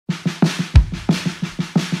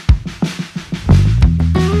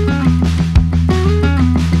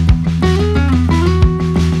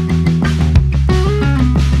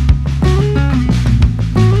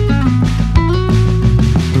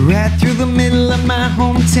in my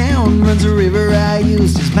hometown runs a river I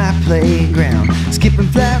used as my playground. Skipping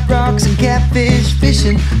flat rocks and catfish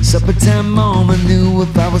fishing. Supper time, mama knew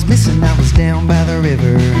if I was missing. I was down by the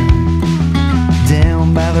river,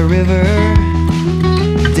 down by the river,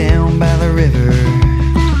 down by the river,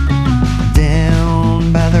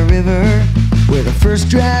 down by the river, where the first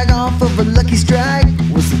drag off of a lucky strike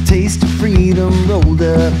was the taste of freedom rolled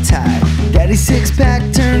up tight. Daddy's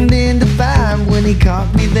six-pack turned into five. When he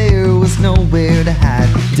caught me there was nowhere to hide.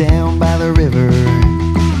 Down by the river,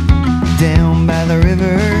 down by the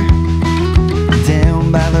river,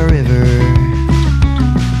 down by the river,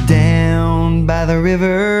 down by the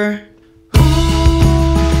river.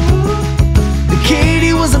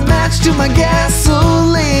 Katie was a match to my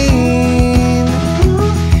gasoline,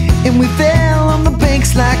 and we fell on the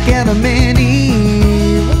banks like Adam and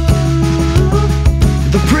Eve.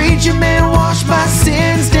 The preacher man washed my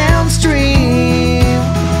sins downstream.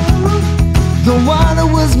 The water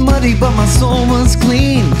was muddy but my soul was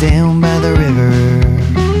clean. Down by the river.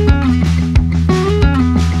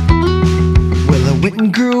 Well, I went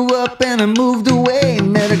and grew up and I moved away.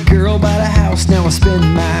 Met a girl by the house, now I spend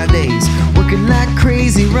my days working like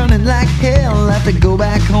crazy, running like hell. I have to go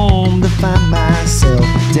back home to find myself.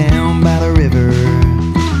 Down by the river,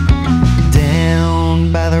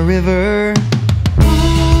 down by the river.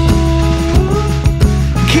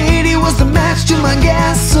 Katie was the match to my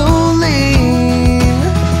gasoline,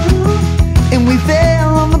 and we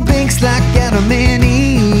fell on the banks like Adam and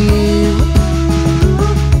Eve.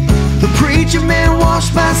 The preacher man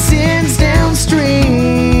washed my sins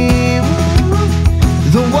downstream.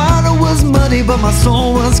 The water was muddy but my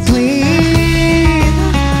soul was clean.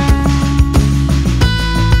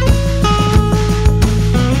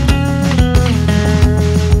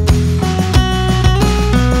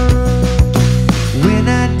 When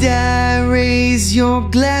I die, raise your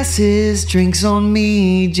glasses. Drinks on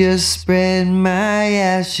me, just spread my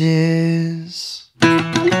ashes.